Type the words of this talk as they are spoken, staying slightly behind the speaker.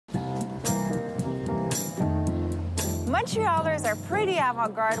Montrealers are pretty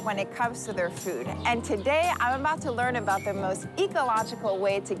avant-garde when it comes to their food. And today, I'm about to learn about the most ecological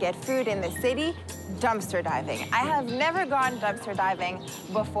way to get food in the city, dumpster diving. I have never gone dumpster diving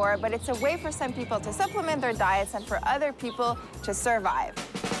before, but it's a way for some people to supplement their diets and for other people to survive.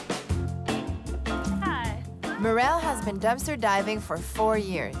 Hi. Morel has been dumpster diving for 4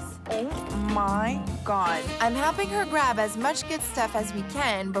 years. Oh my God. I'm helping her grab as much good stuff as we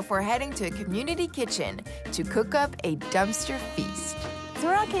can before heading to a community kitchen to cook up a dumpster feast.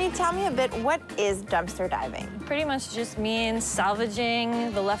 Morel, can you tell me a bit, what is dumpster diving? Pretty much just means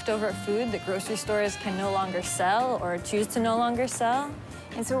salvaging the leftover food that grocery stores can no longer sell or choose to no longer sell.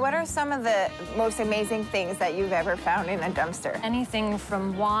 And so what are some of the most amazing things that you've ever found in a dumpster? Anything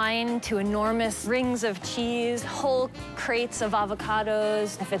from wine to enormous rings of cheese, whole crates of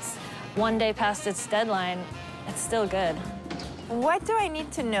avocados. If it's one day past its deadline, it's still good. What do I need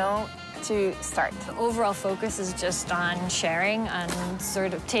to know to start? The overall focus is just on sharing and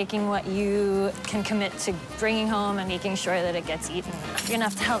sort of taking what you can commit to bringing home and making sure that it gets eaten. You're gonna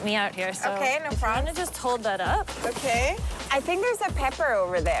have to help me out here, so okay, no problem. I'm gonna just hold that up. Okay. I think there's a pepper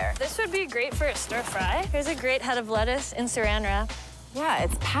over there. This would be great for a stir fry. Here's a great head of lettuce in saran wrap. Yeah,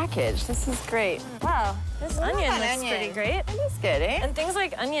 it's packaged. This is great. Wow, this onion looks pretty great. It is good, eh? And things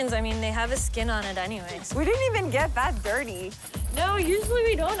like onions, I mean, they have a skin on it anyways. We didn't even get that dirty. No, usually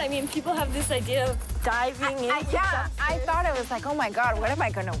we don't. I mean, people have this idea of diving into yeah, I thought it was like, oh my God, what am I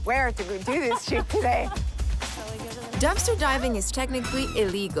gonna wear to go do this shoot today? Dumpster diving is technically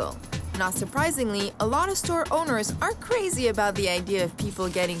illegal. Not surprisingly, a lot of store owners are crazy about the idea of people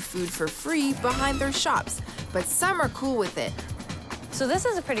getting food for free behind their shops, but some are cool with it. So this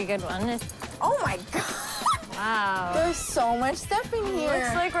is a pretty good one. Oh my God. Wow. There's so much stuff in here.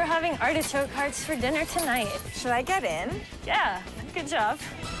 Looks like we're having artichoke hearts for dinner tonight. Should I get in? Yeah, good job.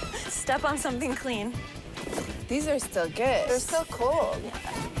 Step on something clean. These are still good. They're still cold.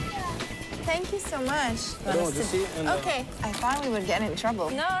 Thank you so much. Okay, I thought we would get in trouble.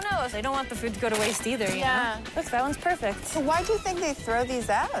 No, I don't want the food to go to waste either, you know? Look, that one's perfect. So why do you think they throw these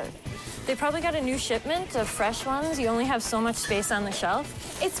out? They probably got a new shipment of fresh ones. You only have so much space on the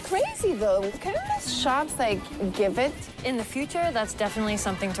shelf. It's crazy, though. Couldn't these shops, like, give it? In the future, that's definitely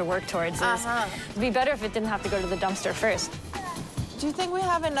something to work towards. It'd be better if it didn't have to go to the dumpster first. Do you think we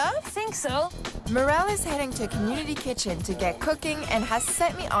have enough? I think so. Morel is heading to a community kitchen to get cooking and has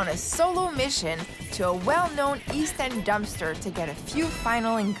sent me on a solo mission to a well-known East End dumpster to get a few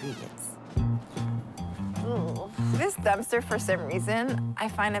final ingredients. Ooh. This dumpster, for some reason, I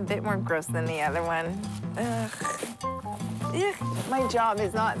find a bit more gross than the other one. Ugh. Ugh. My job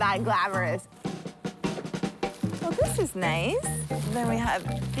is not that glamorous. Well, this is nice. Then we have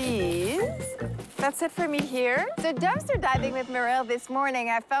these. That's it for me here. So dumpster diving with Morel this morning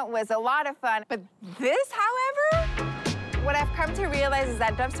I felt was a lot of fun. But this, however, what I've come to realize is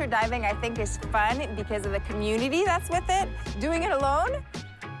that dumpster diving I think is fun because of the community that's with it. Doing it alone,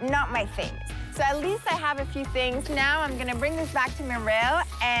 not my thing. So at least I have a few things. Now I'm gonna bring this back to Morel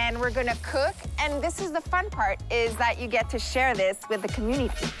and we're gonna cook. And this is the fun part, is that you get to share this with the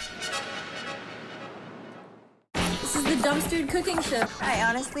community. This is the dumpster cooking show. I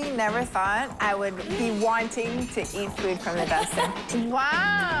honestly never thought I would be wanting to eat food from the dumpster.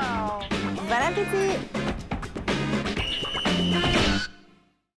 Wow! Bon appetit!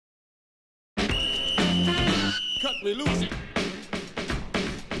 Cut me loose.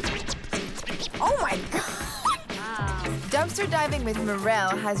 Oh my God! Wow. Dumpster diving with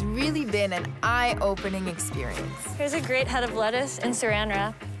Morel has really been an eye-opening experience. Here's a great head of lettuce in saran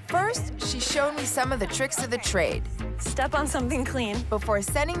wrap. First, she showed me some of the tricks of the trade Step on something clean. before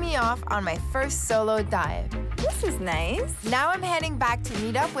sending me off on my first solo dive. This is nice. Now I'm heading back to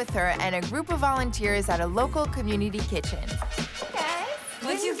meet up with her and a group of volunteers at a local community kitchen. Okay.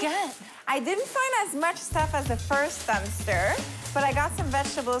 What'd you get? I didn't find as much stuff as the first dumpster, but I got some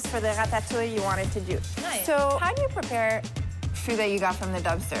vegetables for the ratatouille you wanted to do. Nice. So how do you prepare food that you got from the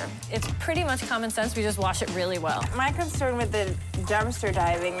dumpster? It's pretty much common sense. We just wash it really well. My concern with the dumpster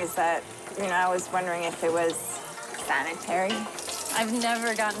diving is that, you know, I was wondering if it was sanitary. I've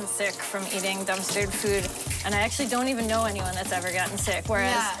never gotten sick from eating dumpstered food, and I actually don't even know anyone that's ever gotten sick,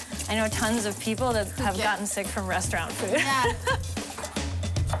 whereas I know tons of people that have gotten sick from restaurant food. Yeah.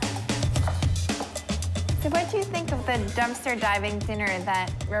 So what do you think of the dumpster diving dinner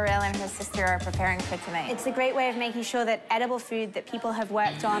that Morel and her sister are preparing for tonight? It's a great way of making sure that edible food that people have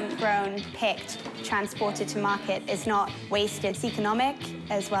worked on, grown, picked, transported to market is not wasted. It's economic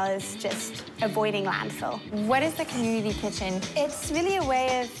as well as just avoiding landfill. What is the community kitchen? It's really a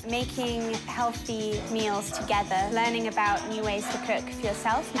way of making healthy meals together, learning about new ways to cook for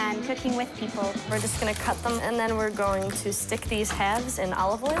yourself and cooking with people. We're just gonna cut them, and then we're going to stick these halves in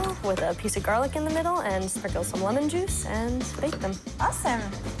olive oil with a piece of garlic in the middle and sprinkle some lemon juice and bake them. Awesome.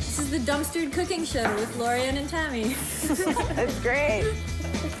 This is the Dumpstered Cooking Show with Lorian and Tammy. That's great.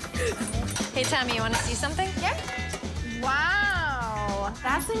 Hey, Tammy, you want to see something? Yeah. Wow,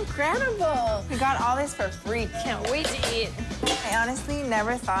 that's incredible. We got all this for free. Can't wait to eat. I honestly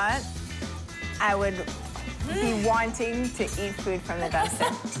never thought I would be wanting to eat food from the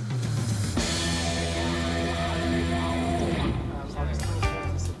dumpster.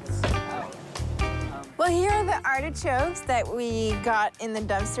 Well, here are the artichokes that we got in the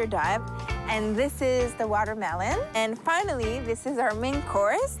dumpster dive. And this is the watermelon. And finally, this is our main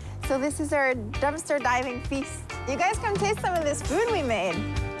course. So this is our dumpster diving feast. You guys come taste some of this food we made.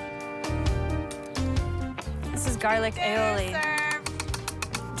 This is garlic aioli.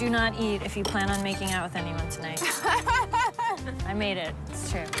 Do not eat if you plan on making out with anyone tonight. I made it.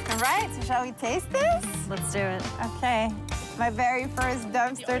 It's true. All right, so shall we taste this? Let's do it. Okay, my very first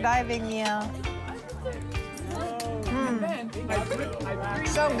dumpster diving meal.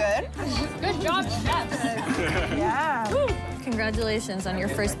 So good. Good job, chef. Yeah. Woo. Congratulations on your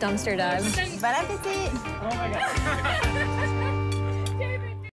first dumpster dive. Bon appetit. Oh my God.